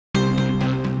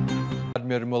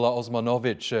Admir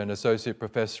Mulaosmanovi, an associate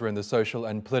professor in the Social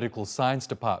and Political Science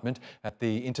Department at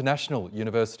the International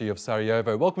University of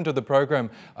Sarajevo. Welcome to the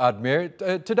program,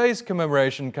 Admir. Today's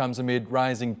commemoration comes amid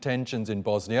rising tensions in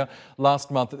Bosnia. Last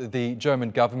month, the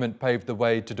German government paved the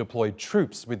way to deploy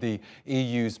troops with the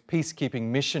EU's peacekeeping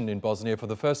mission in Bosnia for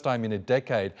the first time in a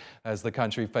decade, as the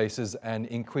country faces an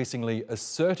increasingly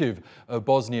assertive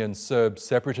Bosnian Serb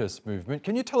separatist movement.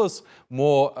 Can you tell us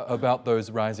more about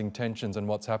those rising tensions and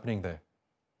what's happening there?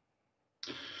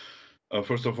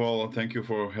 First of all, thank you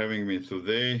for having me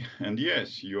today. And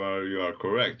yes, you are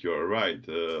correct. You are right.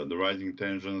 The rising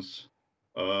tensions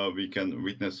we can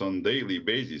witness on daily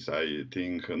basis. I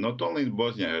think not only in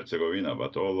Bosnia and Herzegovina,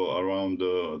 but all around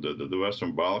the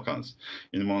Western Balkans,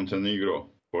 in Montenegro,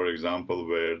 for example,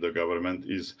 where the government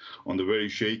is on the very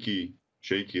shaky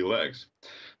legs.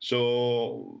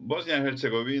 So Bosnia and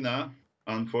Herzegovina,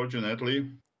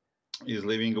 unfortunately, is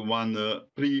living one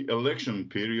pre-election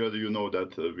period. You know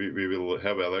that we will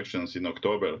have elections in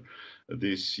October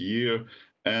this year,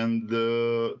 and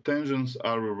the tensions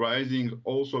are rising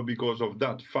also because of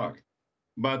that fact.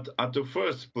 But at the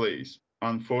first place,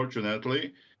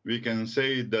 unfortunately, we can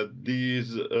say that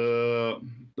these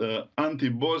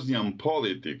anti-Bosnian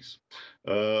politics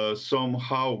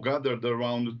somehow gathered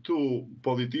around two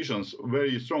politicians,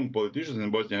 very strong politicians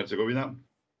in Bosnia and Herzegovina,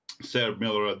 Serb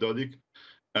Milorad Dodik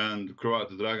and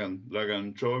Croat Dragan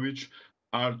Čović,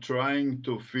 are trying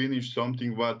to finish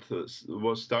something what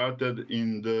was started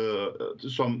in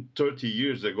some 30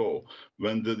 years ago,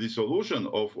 when the dissolution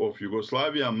of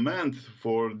Yugoslavia meant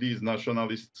for these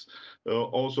nationalists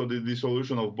also the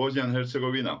dissolution of Bosnia and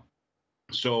Herzegovina.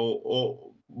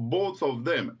 So both of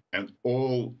them and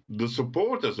all the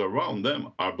supporters around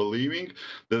them are believing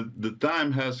that the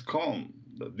time has come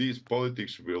that these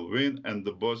politics will win and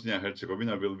the Bosnia and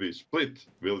Herzegovina will be split,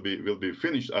 will be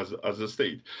finished as a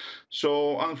state.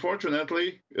 So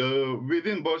unfortunately,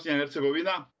 within Bosnia and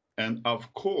Herzegovina, and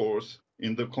of course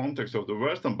in the context of the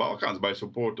Western Balkans, by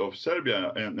support of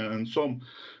Serbia and some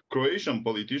Croatian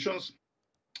politicians,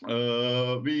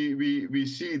 we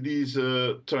see these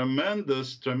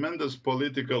tremendous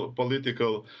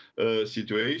political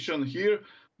situation here.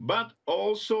 But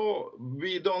also,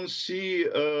 we don't see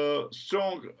a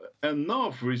strong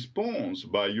enough response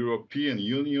by European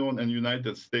Union and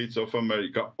United States of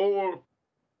America, or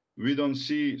we don't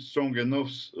see strong enough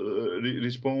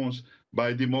response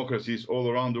by democracies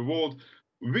all around the world,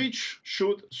 which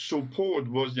should support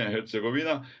Bosnia and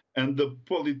Herzegovina and the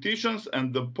politicians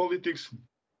and the politics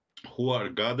who are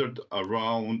gathered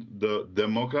around the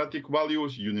democratic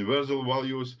values, universal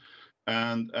values,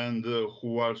 and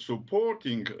who are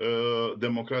supporting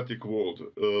democratic world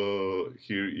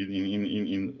here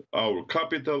in our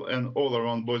capital and all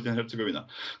around Bosnia and Herzegovina.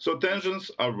 So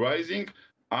tensions are rising.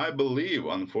 I believe,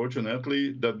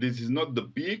 unfortunately, that this is not the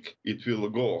peak. It will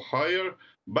go higher,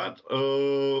 but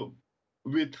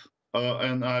with,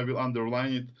 and I will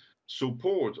underline it,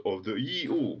 support of the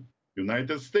EU,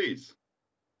 United States,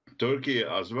 Turkey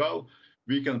as well,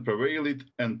 we can prevail it,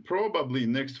 and probably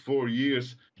next 4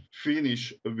 years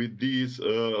finish with these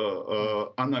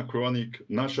anachronic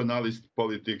nationalist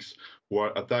politics who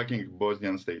are attacking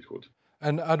Bosnian statehood.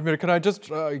 And Admir, can I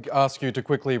just ask you to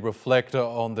quickly reflect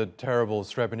on the terrible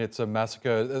Srebrenica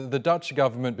massacre? The Dutch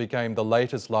government became the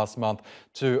latest last month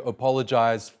to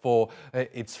apologise for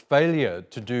its failure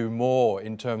to do more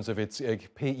in terms of its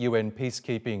UN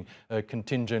peacekeeping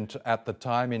contingent at the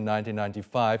time in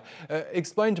 1995.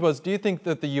 Explain to us, do you think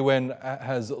that the UN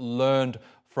has learned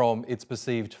from its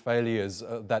perceived failures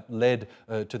that led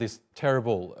to this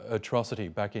terrible atrocity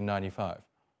back in 1995?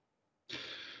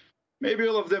 Maybe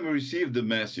all of them received the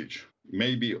message.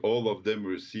 Maybe all of them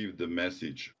received the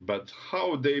message. But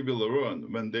how they will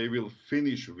learn when they will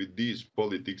finish with these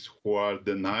politics who are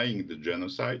denying the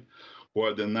genocide, who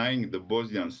are denying the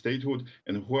Bosnian statehood,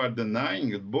 and who are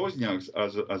denying Bosniaks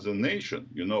as a nation,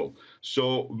 you know.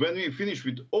 So when we finish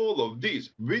with all of this,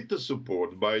 with the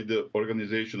support by the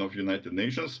Organization of United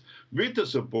Nations, with the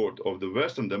support of the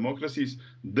Western democracies,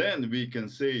 then we can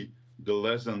say the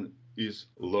lesson is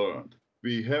learned.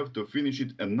 We have to finish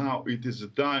it, and now it is the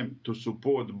time to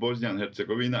support Bosnia and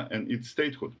Herzegovina and its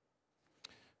statehood.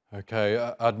 Okay,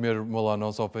 Admir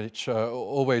Mulaosmanovi,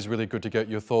 always really good to get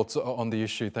your thoughts on the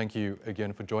issue. Thank you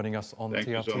again for joining us on TRT World.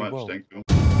 Thank you so much. Thank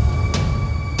you.